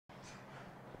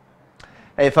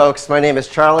Hey folks, my name is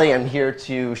Charlie. I'm here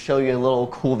to show you a little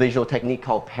cool visual technique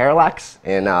called parallax,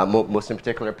 and most in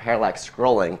particular parallax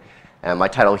scrolling. And my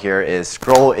title here is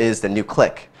Scroll is the New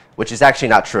Click, which is actually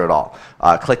not true at all.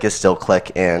 Click is still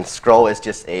click, and scroll is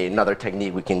just another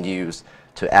technique we can use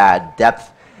to add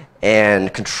depth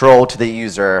and control to the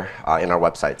user in our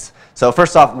websites. So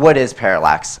first off, what is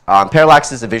parallax?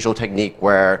 Parallax is a visual technique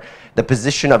where the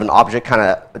position of an object kind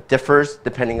of differs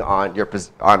depending on your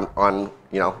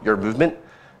your movement.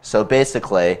 So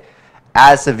basically,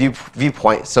 as the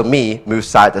viewpoint, so me, moves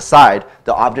side to side,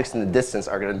 the objects in the distance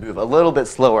are going to move a little bit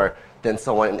slower than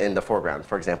someone in the foreground,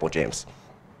 for example, James.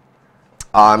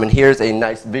 And here's a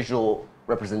nice visual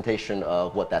representation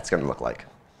of what that's going to look like.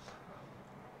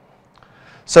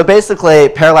 So basically,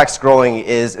 parallax scrolling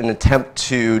is an attempt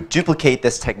to duplicate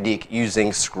this technique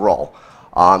using scroll.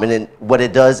 And then what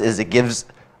it does is it gives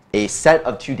a set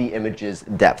of 2D images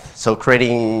depth. So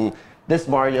creating this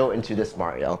Mario into this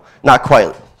Mario. Not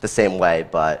quite the same way,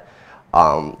 but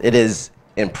it is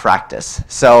in practice.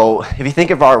 So if you think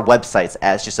of our websites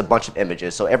as just a bunch of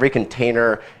images, so every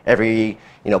container, every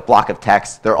block of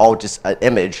text, they're all just an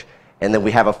image. And then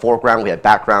we have a foreground, we have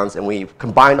backgrounds, and we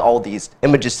combine all these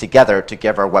images together to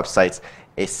give our websites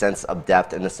a sense of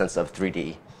depth and a sense of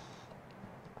 3D.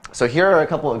 So here are a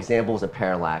couple of examples of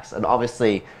parallax. And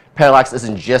obviously, parallax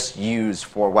isn't just used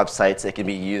for websites. It can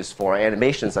be used for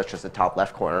animations, such as the top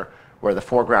left corner, where the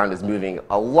foreground is moving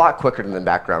a lot quicker than the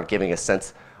background, giving a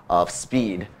sense of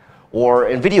speed. Or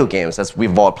in video games, as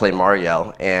we've all played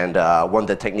Mario, and one of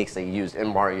the techniques they use in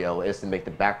Mario is to make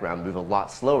the background move a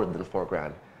lot slower than the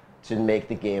foreground, to make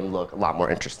the game look a lot more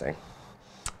interesting.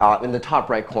 In the top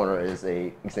right corner is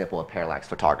an example of parallax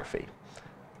photography.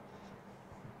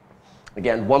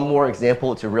 Again, one more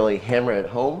example to really hammer it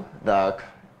home. The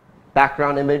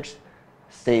background image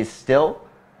stays still.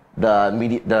 The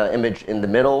image in the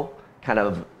middle kind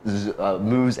of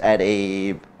moves at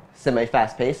a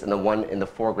semi-fast pace, and the one in the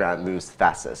foreground moves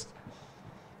fastest.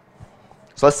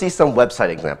 So let's see some website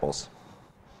examples.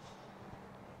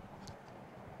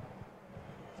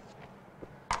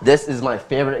 This is my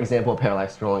favorite example of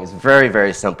parallax scrolling. It's very,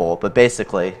 very simple, but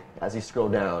basically, as you scroll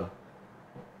down,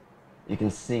 you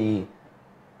can see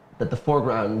that the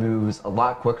foreground moves a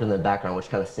lot quicker than the background, which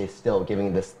kind of stays still,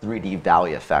 giving this 3D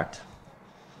valley effect.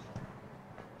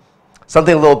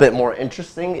 Something a little bit more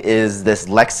interesting is this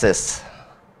Lexus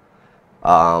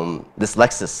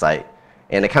site,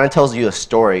 and it kind of tells you a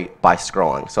story by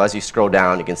scrolling. So as you scroll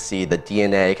down, you can see the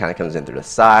DNA kind of comes in through the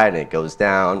side, and it goes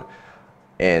down,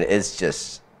 and it's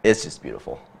just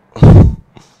beautiful.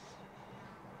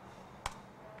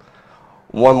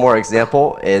 One more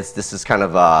example is this is kind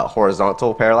of a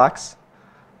horizontal parallax.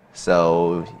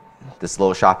 So this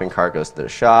little shopping cart goes to the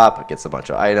shop, it gets a bunch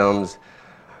of items,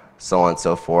 so on and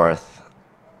so forth.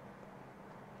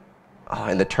 Oh,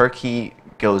 and the turkey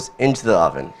goes into the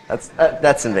oven.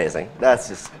 That's amazing.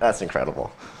 That's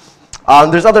incredible.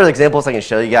 There's other examples I can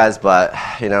show you guys, but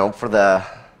for the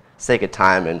sake of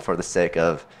time and for the sake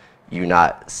of you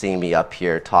not seeing me up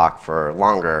here talk for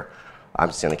longer, I'm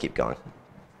just going to keep going.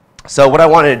 So what I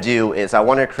wanted to do is I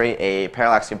wanted to create a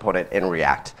parallax component in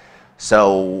React.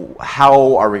 So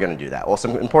how are we going to do that? Well,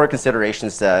 some important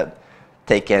considerations to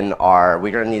take in are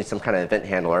we're going to need some kind of event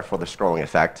handler for the scrolling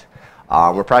effect.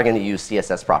 We're probably going to use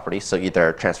CSS properties, so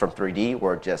either transform 3D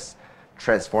or just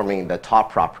transforming the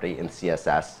top property in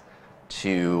CSS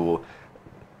to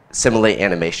simulate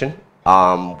animation.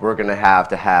 We're going to have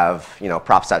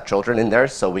props.children in there,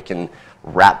 so we can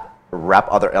wrap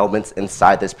other elements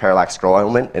inside this parallax scroll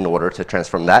element in order to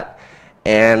transform that.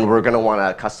 And we're going to want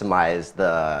to customize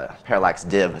the parallax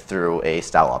div through a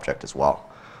style object as well.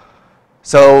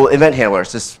 So event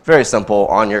handlers, just very simple.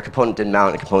 On your component did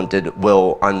mount and component did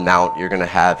will unmount, you're going to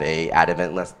have a add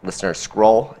event listener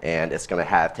scroll, and it's going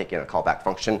to take in a callback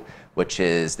function, which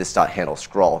is this .handle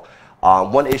scroll.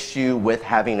 One issue with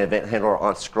having an event handler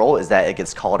on scroll is that it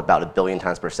gets called about 1 billion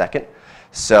times per second.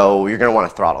 So you're going to want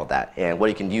to throttle that. And what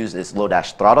you can use is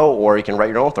low-throttle, or you can write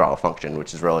your own throttle function,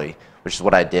 which is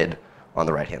what I did on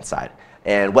the right-hand side.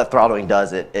 And what throttling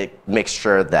does, it makes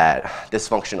sure that this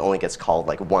function only gets called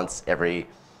like once every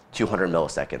 200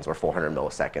 milliseconds or 400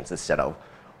 milliseconds instead of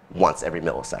once every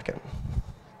millisecond.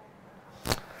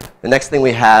 The next thing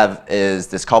we have is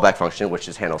this callback function, which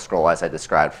is handle scroll, as I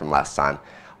described from last time.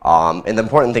 And the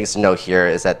important things to know here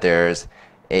is that there's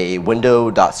a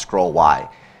window.scrollY,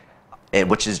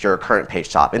 which is your current page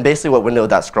top. And basically what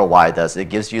window.scrollY does, it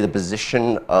gives you the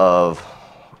position of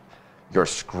your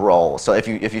scroll. So if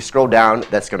you scroll down,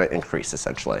 that's going to increase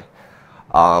essentially.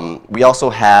 We also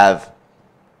have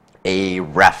a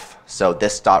ref. So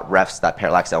this .refs that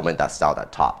parallax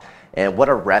element.style.top. And what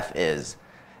a ref is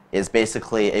is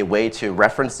basically a way to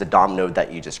reference the DOM node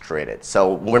that you just created.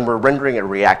 So when we're rendering a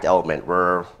React element,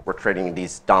 we're creating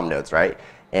these DOM nodes, right?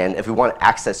 And if we want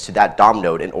access to that DOM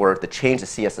node in order to change the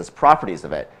CSS properties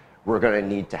of it, we're going to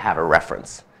need to have a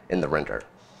reference in the render.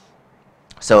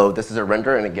 So this is a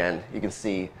render, and again, you can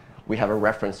see we have a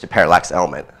reference to parallax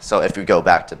element. So if we go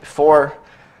back to before,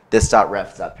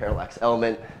 this.ref.parallax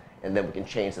element, and then we can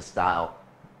change the style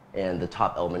and the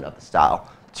top element of the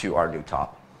style to our new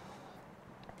top.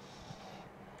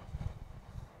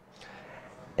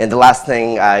 And the last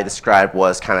thing I described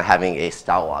was kind of having a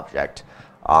style object.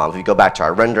 If you go back to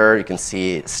our render, you can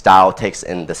see style takes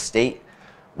in the state,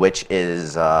 which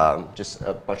is just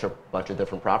a bunch of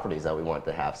different properties that we want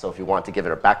to have. So if you want to give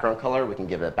it a background color, we can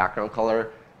give it a background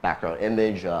color, background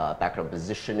image, background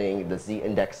positioning, the Z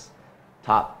index,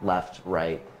 top, left,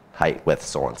 right, height, width,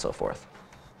 so on and so forth.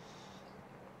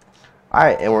 All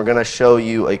right, and we're going to show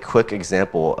you a quick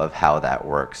example of how that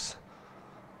works.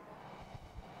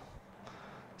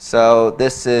 So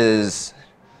this is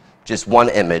just one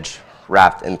image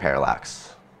wrapped in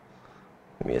Parallax.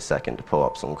 Give me a second to pull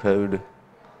up some code.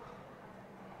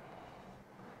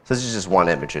 So this is just one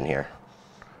image in here.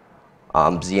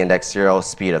 Z index 0,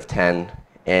 speed of 10.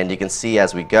 And you can see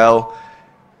as we go,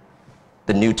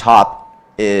 the new top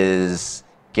is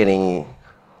getting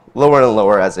lower and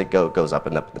lower as it goes up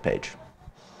and up the page.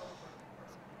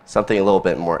 Something a little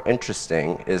bit more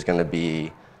interesting is going to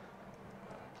be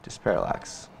just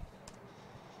Parallax.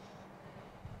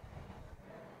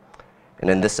 And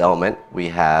in this element, we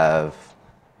have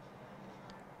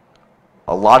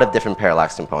a lot of different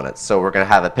Parallax components. So we're going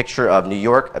to have a picture of New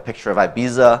York, a picture of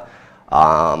Ibiza,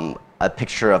 a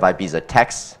picture of Ibiza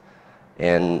text,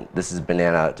 and this is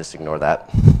banana, just ignore that.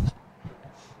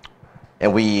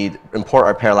 And we import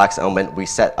our Parallax element. We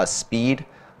set a speed,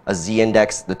 a Z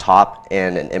index, the top,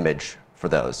 and an image for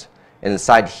those. And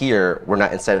inside here, we're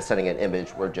not, instead of setting an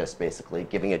image, we're just basically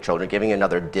giving it children, giving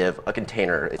another div, a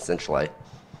container, essentially.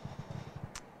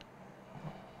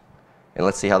 And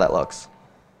let's see how that looks.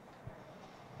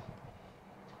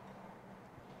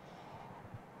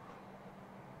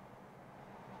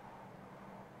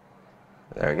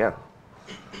 There we go.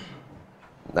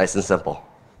 Nice and simple.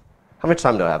 How much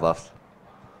time do I have left?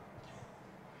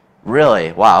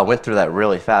 Really? Wow, I went through that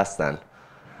really fast then.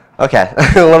 Okay,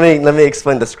 let me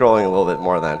explain the scrolling a little bit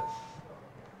more then.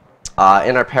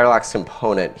 In our Parallax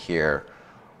component here,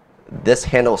 this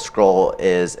handle scroll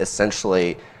is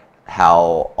essentially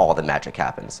how all the magic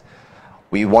happens.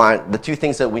 We want, the two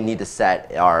things that we need to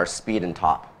set are speed and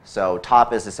top. So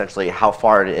top is essentially how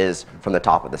far it is from the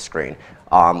top of the screen.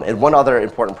 And one other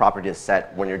important property to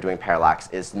set when you're doing Parallax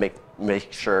is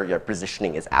make sure your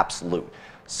positioning is absolute.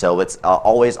 So it's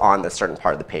always on a certain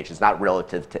part of the page. It's not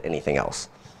relative to anything else.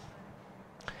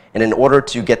 And in order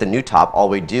to get the new top, all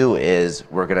we do is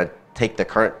we're going to take the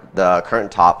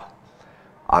current top,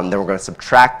 then we're going to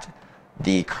subtract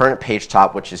the current page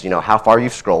top, which is how far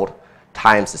you've scrolled,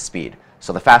 times the speed.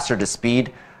 So the faster the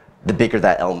speed, the bigger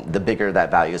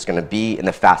that value is going to be, and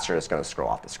the faster it's going to scroll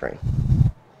off the screen.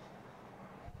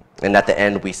 And at the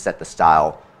end, we set the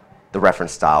style, the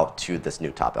reference style, to this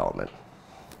new top element.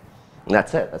 And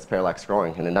that's it. That's Parallax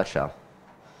Scrolling in a nutshell.